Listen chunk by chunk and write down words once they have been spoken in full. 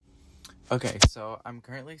Okay, so I'm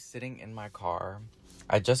currently sitting in my car.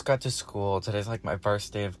 I just got to school. Today's like my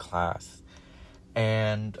first day of class.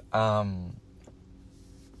 And I'm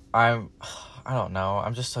I don't know.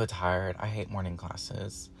 I'm just so tired. I hate morning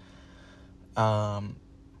classes.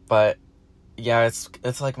 But yeah,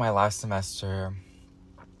 it's like my last semester.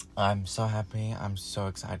 I'm so happy. I'm so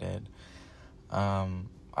excited. I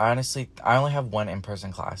only have one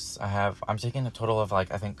in-person class. I'm taking a total of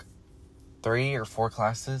like I think 3 or 4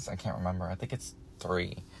 classes. I can't remember. I think it's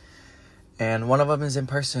 3. And one of them is in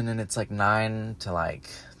person, and it's like 9 to like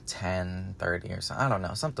 10:30 or something. I don't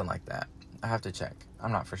know, something like that. I have to check.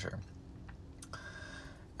 I'm not for sure.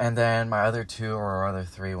 And then my other 2 or other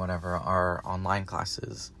 3, whatever, are online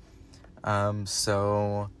classes.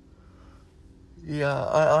 So yeah,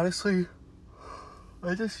 I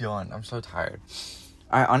just yawned. I'm so tired.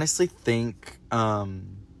 I honestly think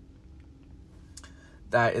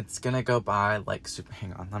that it's gonna go by like super.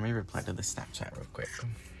 Hang on, let me reply to the Snapchat real quick.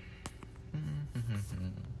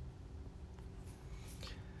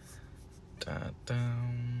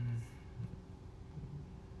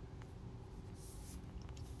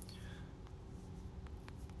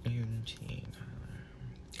 Eugene.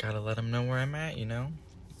 Gotta let them know where I'm at, you know?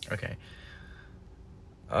 Okay.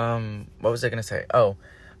 What was I gonna say? Oh,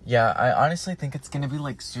 yeah, I honestly think it's gonna be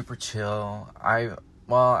like super chill.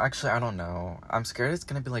 Well, actually, I don't know. I'm scared it's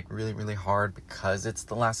gonna be like really, really hard because it's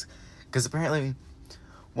the last. Because apparently,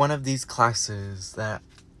 one of these classes that.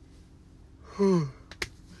 I'm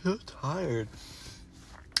so tired.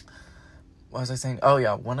 What was I saying? Oh,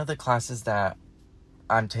 yeah, one of the classes that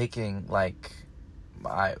I'm taking, one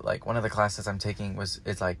of the classes I'm taking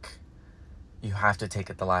is like, you have to take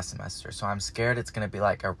it the last semester. So I'm scared it's going to be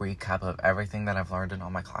like a recap of everything that I've learned in all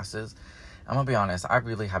my classes. I'm going to be honest, I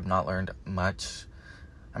really have not learned much.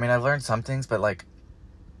 I mean, I've learned some things, but like,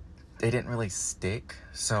 they didn't really stick.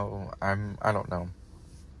 So I don't know.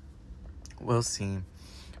 We'll see.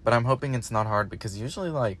 But I'm hoping it's not hard because usually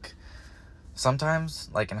like, sometimes,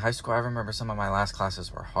 like in high school, I remember some of my last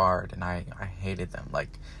classes were hard and I hated them.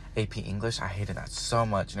 Like AP English, I hated that so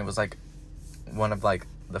much. And it was like one of like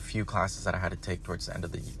the few classes that I had to take towards the end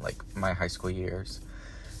of my high school years.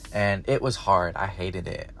 And it was hard. I hated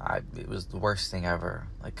it. It was the worst thing ever.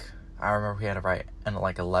 Like, I remember we had to write an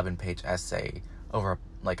 11-page essay over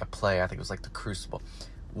a play. I think it was like The Crucible.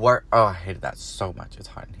 I hated that so much. It's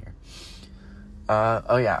hot in here.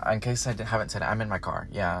 Oh yeah, in case I haven't said it, I'm in my car.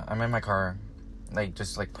 Yeah, I'm in my car,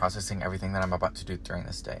 just processing everything that I'm about to do during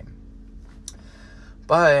this day.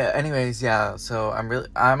 But anyways, yeah, so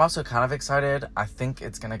I'm also kind of excited. I think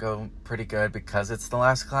it's gonna go pretty good because it's the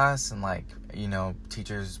last class and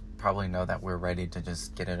teachers probably know that we're ready to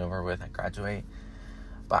just get it over with and graduate.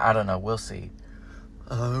 But I don't know, we'll see.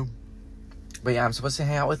 But yeah, I'm supposed to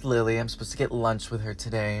hang out with Lily. I'm supposed to get lunch with her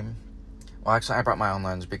today. Well, actually, I brought my own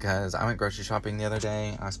lunch because I went grocery shopping the other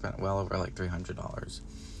day. I spent well over $300.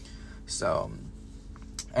 So,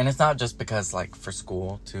 and it's not just because for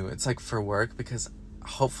school too. It's for work because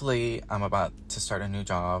hopefully I'm about to start a new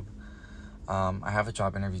job. I have a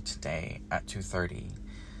job interview today at 2:30,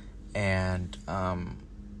 and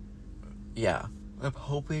yeah, I'm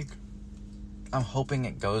hoping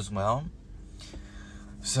it goes well.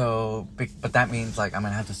 So, but that means I'm gonna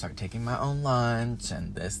have to start taking my own lunch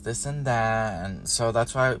and this and that, and so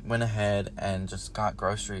that's why I went ahead and just got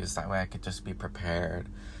groceries. That way I could just be prepared.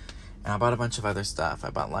 And I bought a bunch of other stuff.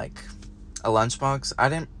 I bought a lunchbox.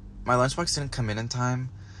 My lunchbox didn't come in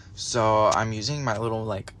time, so I'm using my little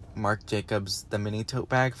Marc Jacobs the mini tote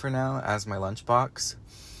bag for now as my lunchbox,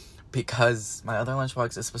 because my other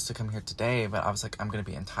lunchbox is supposed to come here today, but I was I'm gonna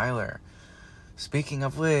be in Tyler. Speaking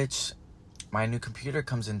of which, my new computer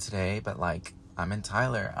comes in today, but I'm in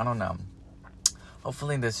Tyler. I don't know.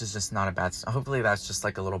 Hopefully this is just not a bad. Hopefully that's just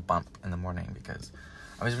a little bump in the morning, because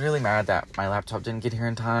I was really mad that my laptop didn't get here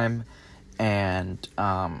in time, and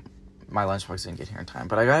my lunchbox didn't get here in time.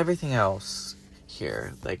 But I got everything else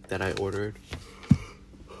here, that I ordered.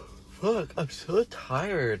 Fuck, I'm so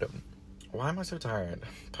tired. Why am I so tired?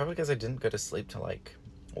 Probably because I didn't go to sleep till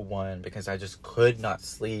 1, because I just could not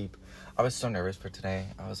sleep. I was so nervous for today.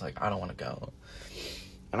 I was I don't want to go.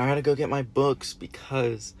 And I had to go get my books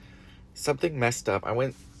because something messed up. I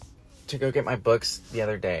went to go get my books the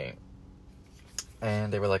other day,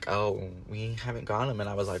 and they were oh, we haven't got them. And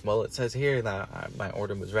I was well, it says here that my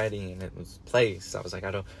order was ready and it was placed. I was I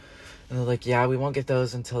don't. And they're yeah, we won't get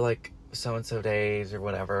those until so-and-so days or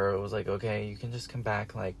whatever. It was okay, you can just come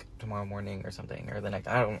back tomorrow morning or something, or the next.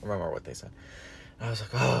 I don't remember what they said. And I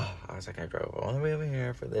was I drove all the way over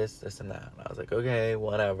here for this and that. And I was okay,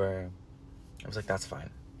 whatever. I was that's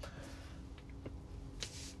fine.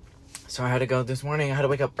 So I had to go this morning. I had to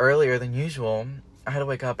wake up earlier than usual. I had to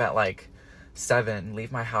wake up at like 7,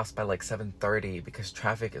 leave my house by like 7:30 because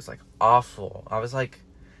traffic is like awful. I was like,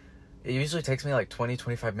 it usually takes me like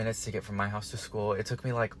 20-25 minutes to get from my house to school. It took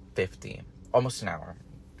me like 50, almost an hour.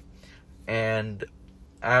 And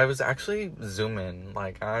I was actually zooming.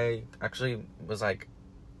 Like, I actually was like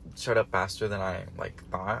showed up faster than I like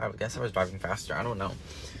thought. I guess I was driving faster. I don't know.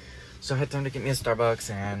 So I had time to get me a Starbucks,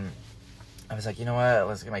 and I was like, you know what?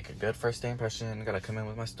 Let's make a good first day impression. Gotta come in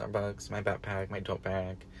with my Starbucks, my backpack, my tote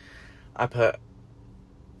bag. I put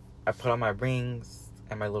on my rings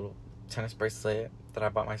and my little tennis bracelet that I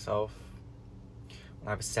bought myself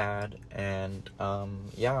when I was sad. And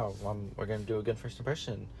we're gonna do a good first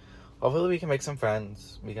impression. Hopefully we can make some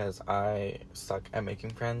friends, because I suck at making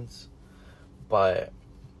friends. But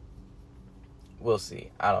we'll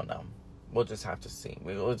see. I don't know. We'll just have to see.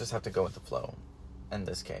 We'll just have to go with the flow in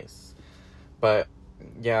this case. But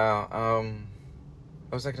yeah,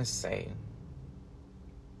 what was I gonna say?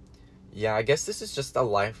 Yeah, I guess this is just a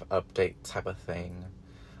life update type of thing.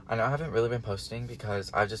 I know I haven't really been posting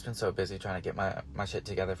because I've just been so busy trying to get my shit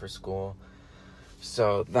together for school.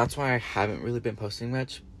 So that's why I haven't really been posting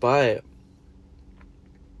much. But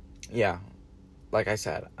yeah, like I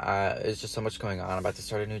said, it's just so much going on. I'm about to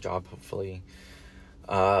start a new job, hopefully.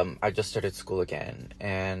 I just started school again,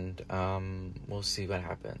 and we'll see what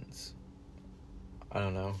happens. I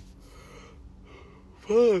don't know.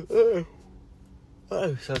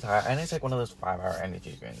 I'm so tired. I need to take one of those 5-hour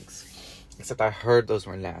energy drinks. Except I heard those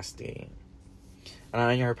were nasty. And I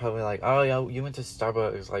know you're probably like, oh yeah, you went to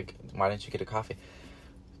Starbucks, like, why didn't you get a coffee?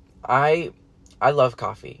 I love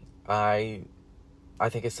coffee. I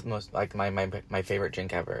think it's the most, like, my favorite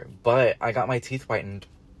drink ever. But I got my teeth whitened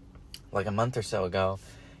like a month or so ago,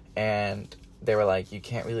 and they were like, you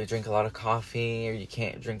can't really drink a lot of coffee, or you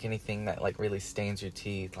can't drink anything that like really stains your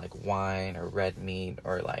teeth, like wine or red meat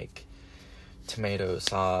or like tomato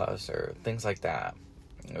sauce or things like that.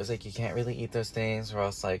 It was like, you can't really eat those things, or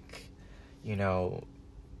else like, you know,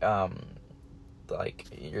 like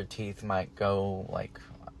your teeth might go like,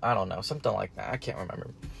 I don't know, something like that. I can't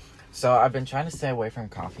remember. So I've been trying to stay away from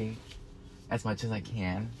coffee as much as I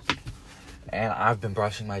can. And I've been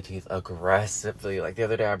brushing my teeth aggressively. Like, the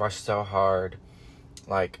other day I brushed so hard,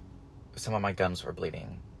 like, some of my gums were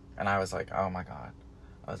bleeding. And I was like, oh my god.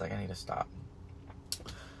 I was like, I need to stop.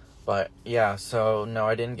 But, yeah, so, no,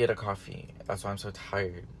 I didn't get a coffee. That's why I'm so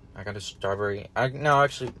tired. I got a strawberry. I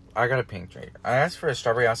got a pink drink. I asked for a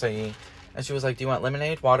strawberry acai, and she was like, do you want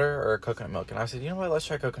lemonade, water, or coconut milk? And I said, you know what, let's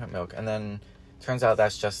try coconut milk. And then, turns out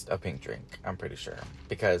that's just a pink drink, I'm pretty sure.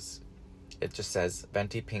 Because it just says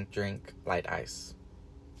venti pink drink, light ice.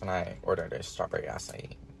 And I ordered a strawberry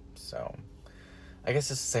acai. So, I guess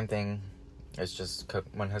it's the same thing. It's just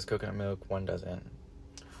one has coconut milk, one doesn't.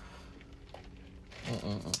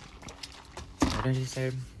 What did he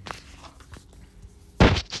say?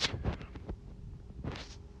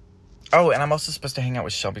 Oh, and I'm also supposed to hang out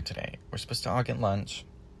with Shelby today. We're supposed to all get lunch.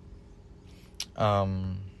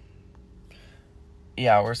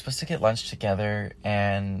 Yeah, we're supposed to get lunch together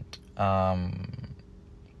and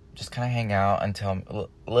just kind of hang out until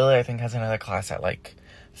Lily, I think, has another class at like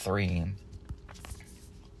 3.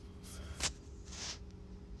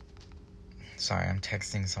 Sorry, I'm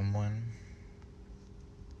texting someone.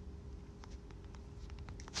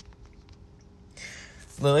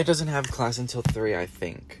 Lily doesn't have class until 3, I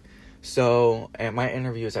think. So, and my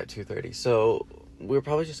interview is at 2:30. So, we're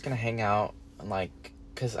probably just gonna hang out and like,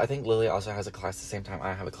 because I think Lily also has a class the same time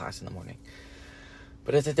I have a class in the morning.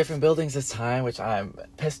 But it's at different buildings this time, which I'm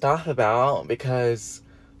pissed off about, because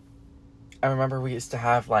I remember we used to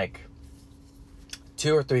have like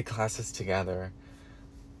 2 or 3 classes together,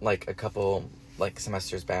 like a couple like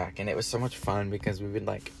semesters back, and it was so much fun because we would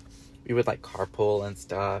carpool and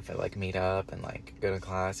stuff and like meet up and like go to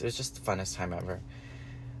class. It was just the funnest time ever.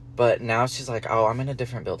 But now she's like, oh, I'm in a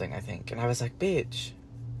different building, I think. And I was like, bitch.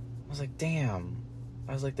 I was like, damn.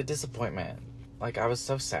 I was like, the disappointment. Like, I was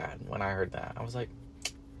so sad when I heard that. I was like,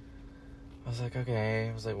 okay.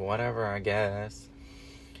 I was like, whatever, I guess.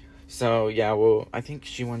 So, yeah, well, I think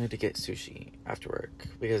she wanted to get sushi after work.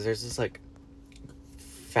 Because there's this, like,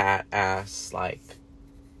 fat ass, like,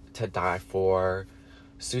 to die for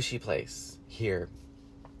sushi place here.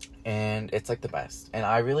 And it's, like, the best. And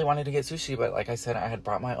I really wanted to get sushi, but like I said, I had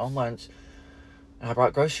brought my own lunch. And I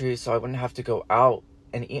brought groceries so I wouldn't have to go out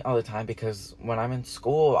and eat all the time, because when I'm in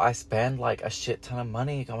school, I spend, like, a shit ton of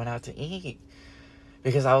money going out to eat.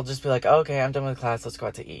 Because I'll just be like, oh, okay, I'm done with class, let's go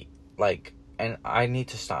out to eat. Like, and I need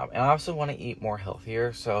to stop. And I also want to eat more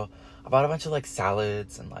healthier, so I bought a bunch of, like,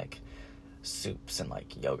 salads and, like, soups and,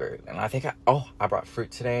 like, yogurt. And I think I brought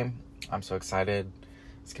fruit today. I'm so excited.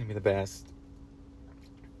 It's gonna be the best.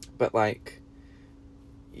 But, like,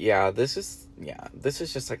 this is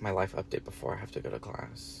just, like, my life update before I have to go to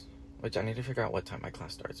class. Which I need to figure out what time my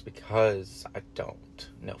class starts, because I don't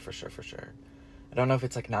know for sure. I don't know if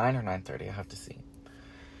it's, like, 9 or 9:30. I have to see.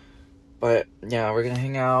 But, yeah, we're gonna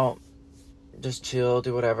hang out, just chill,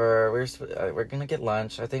 do whatever. We're gonna get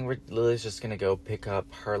lunch. I think Lily's just gonna go pick up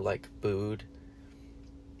her, like, food.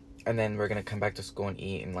 And then we're gonna come back to school and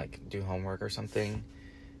eat and, like, do homework or something.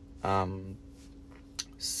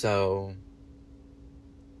 So,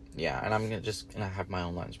 yeah, and I'm just gonna have my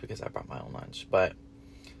own lunch because I brought my own lunch. But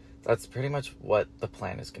that's pretty much what the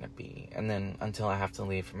plan is gonna be. And then until I have to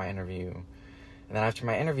leave for my interview. And then after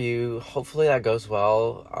my interview, hopefully that goes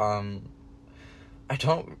well.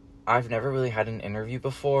 I've never really had an interview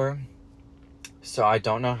before, so I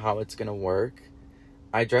don't know how it's gonna work.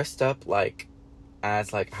 I dressed up, like,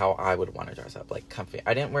 as, like, how I would want to dress up, like, comfy.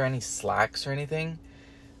 I didn't wear any slacks or anything,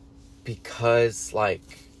 because, like,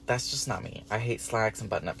 that's just not me. I hate slacks and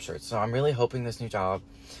button-up shirts, so I'm really hoping this new job,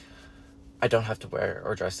 I don't have to wear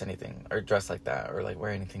or dress anything, or dress like that, or, like,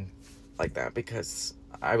 wear anything like that, because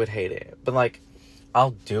I would hate it. But, like,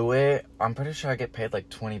 I'll do it. I'm pretty sure I get paid, like,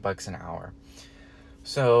 $20 an hour.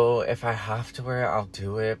 So, if I have to wear it, I'll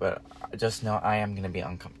do it, but just know I am going to be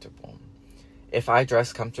uncomfortable. If I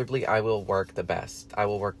dress comfortably, I will work the best. I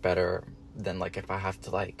will work better than, like, if I have to,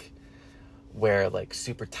 like, wear, like,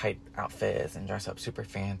 super tight outfits and dress up super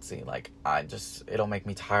fancy. Like, it'll make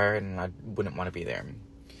me tired, and I wouldn't want to be there.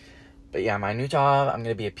 But yeah, my new job, I'm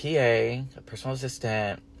going to be a PA, a personal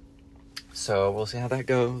assistant. So we'll see how that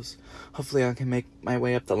goes. Hopefully I can make my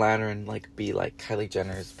way up the ladder and, like, be, like, Kylie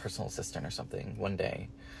Jenner's personal assistant or something one day.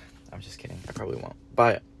 I'm just kidding. I probably won't.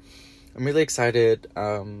 But I'm really excited.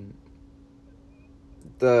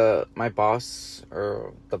 My boss,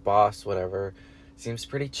 or the boss, whatever, seems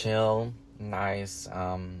pretty chill, nice.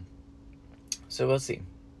 So we'll see.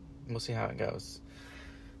 We'll see how it goes.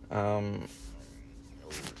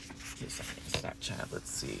 Snapchat, let's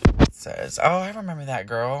see what it says. Oh, I remember that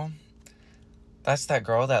girl. That's that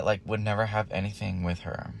girl that, like, would never have anything with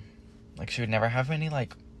her. Like, she would never have any,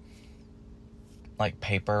 like,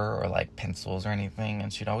 paper or, like, pencils or anything,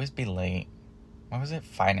 and she'd always be late. What was it?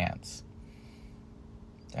 Finance.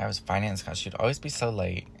 Yeah, it was finance class. She'd always be so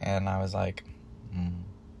late, and I was like,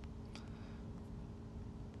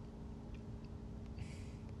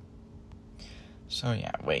 So,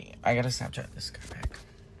 yeah, wait. I gotta Snapchat this guy back.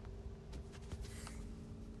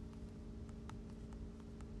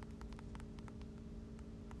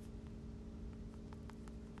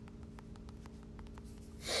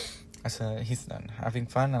 I said, he's done having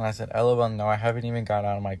fun, and I said, LOL, no, I haven't even got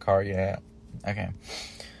out of my car yet. Okay.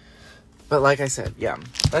 But like I said, yeah,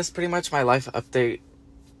 that's pretty much my life update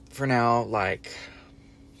for now. Like,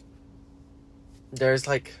 there's,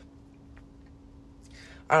 like,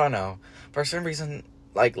 I don't know. For some reason,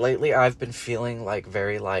 like, lately I've been feeling, like,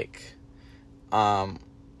 very, like,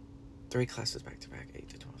 3 classes back to back, 8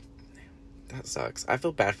 to 12. Damn, that sucks. I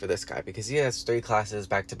feel bad for this guy because he has 3 classes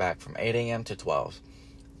back to back from 8 a.m. to 12.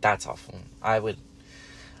 That's awful. I would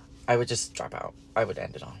just drop out. I would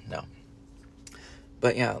end it all. No.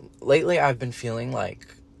 But yeah, lately I've been feeling like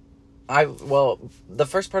the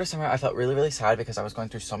first part of summer I felt really, really sad because I was going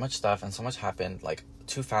through so much stuff and so much happened, like,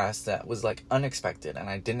 too fast that was, like, unexpected, and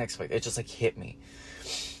I didn't expect it. It just, like, hit me.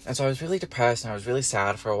 And so I was really depressed and I was really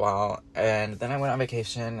sad for a while, and then I went on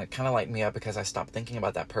vacation. It kind of lightened me up because I stopped thinking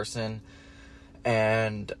about that person.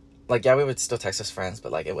 And, like, yeah, we would still text as friends,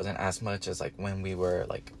 but, like, it wasn't as much as, like, when we were,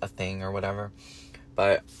 like, a thing or whatever.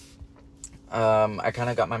 But I kind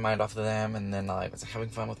of got my mind off of them, and then I was having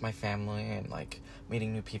fun with my family and, like,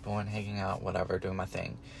 meeting new people and hanging out, whatever, doing my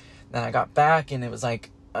thing. Then I got back, and it was like,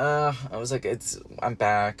 I'm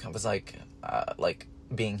back. I was like,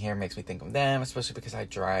 being here makes me think of them, especially because I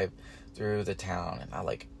drive through the town, and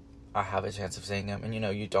I have a chance of seeing them. And, you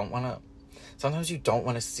know, sometimes you don't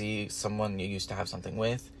want to see someone you used to have something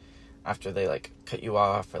with after they, like, cut you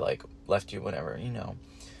off or, like, left you, whatever, you know.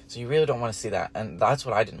 So you really don't want to see that. And that's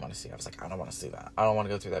what I didn't want to see. I was like, I don't want to see that. I don't want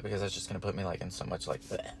to go through that because that's just going to put me, like, in so much, like,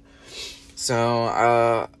 bleh.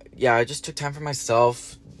 So, yeah, I just took time for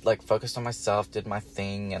myself, like, focused on myself, did my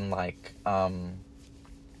thing, and, like, hung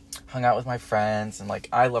out with my friends. And, like,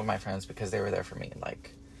 I love my friends because they were there for me,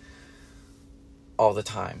 like, all the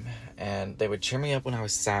time. And they would cheer me up when I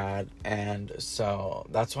was sad. And so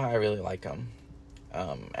that's why I really like them.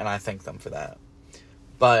 And I thank them for that.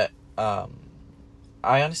 But,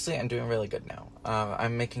 I honestly am doing really good now.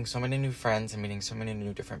 I'm making so many new friends and meeting so many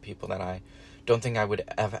new different people that I don't think I would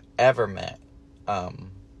have ever met,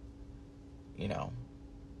 you know,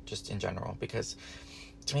 just in general. Because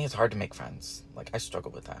to me, it's hard to make friends. Like, I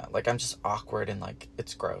struggle with that. Like, I'm just awkward and, like,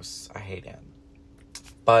 it's gross. I hate it.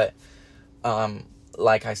 But,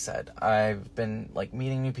 like I said, I've been, like,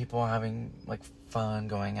 meeting new people, having, like, fun,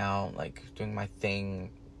 going out, like, doing my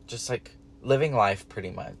thing, just, like, living life, pretty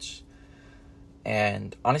much.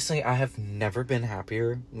 And, honestly, I have never been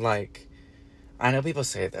happier. Like, I know people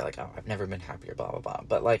say that, like, oh, I've never been happier, blah, blah, blah.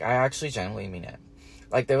 But, like, I actually genuinely mean it.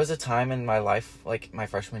 Like, there was a time in my life, like, my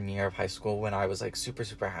freshman year of high school when I was, like, super,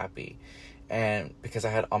 super happy. And because I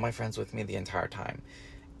had all my friends with me the entire time.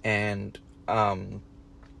 And,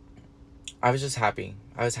 I was just happy.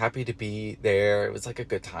 I was happy to be there. It was, like, a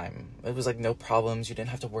good time. It was, like, no problems. You didn't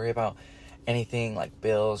have to worry about anything, like,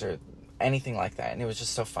 bills or anything like that. And it was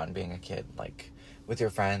just so fun being a kid, like, with your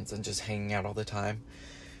friends and just hanging out all the time.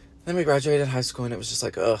 Then we graduated high school, and it was just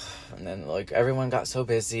like, ugh. And then, like, everyone got so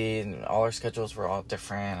busy, and all our schedules were all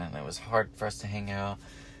different, and it was hard for us to hang out.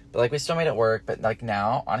 But, like, we still made it work. But, like,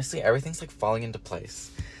 now, honestly, everything's, like, falling into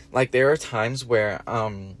place. Like, there are times where,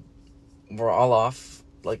 we're all off.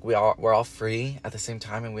 Like, we're all free at the same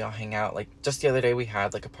time, and we all hang out. Like, just the other day, we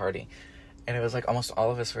had, like, a party. And it was, like, almost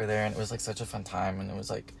all of us were there, and it was, like, such a fun time. And it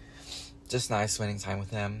was, like, just nice spending time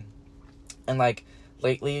with them. And, like,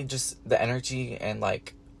 lately, just the energy and,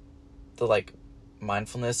 like, the, like,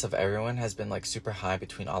 mindfulness of everyone has been, like, super high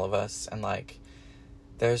between all of us. And, like,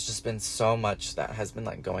 there's just been so much that has been,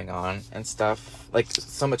 like, going on and stuff. Like,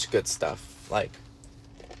 so much good stuff. Like,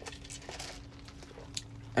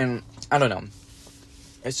 and I don't know.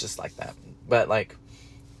 It's just like that. But, like,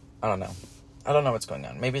 I don't know. I don't know what's going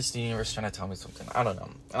on. Maybe it's the universe trying to tell me something. I don't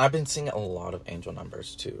know. And I've been seeing a lot of angel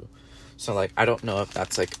numbers, too. So, like, I don't know if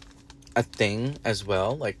that's, like, a thing as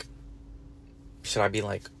well. Like, should I be,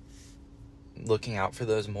 like, looking out for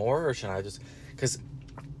those more, or should I just, because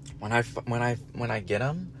when I get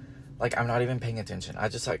them, like, I'm not even paying attention. I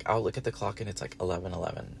just, like, I'll look at the clock and it's like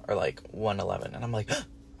 11:11 or like 1:11, and I'm like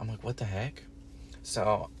what the heck?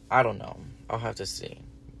 So I don't know. I'll have to see.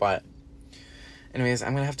 But anyways,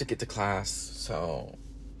 I'm gonna have to get to class. So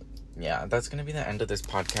yeah, that's gonna be the end of this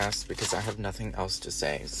podcast because I have nothing else to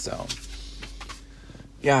say. So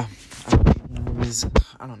yeah,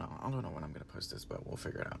 I don't know when I'm gonna post this, but we'll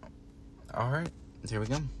figure it out. Alright, here we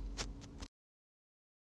go.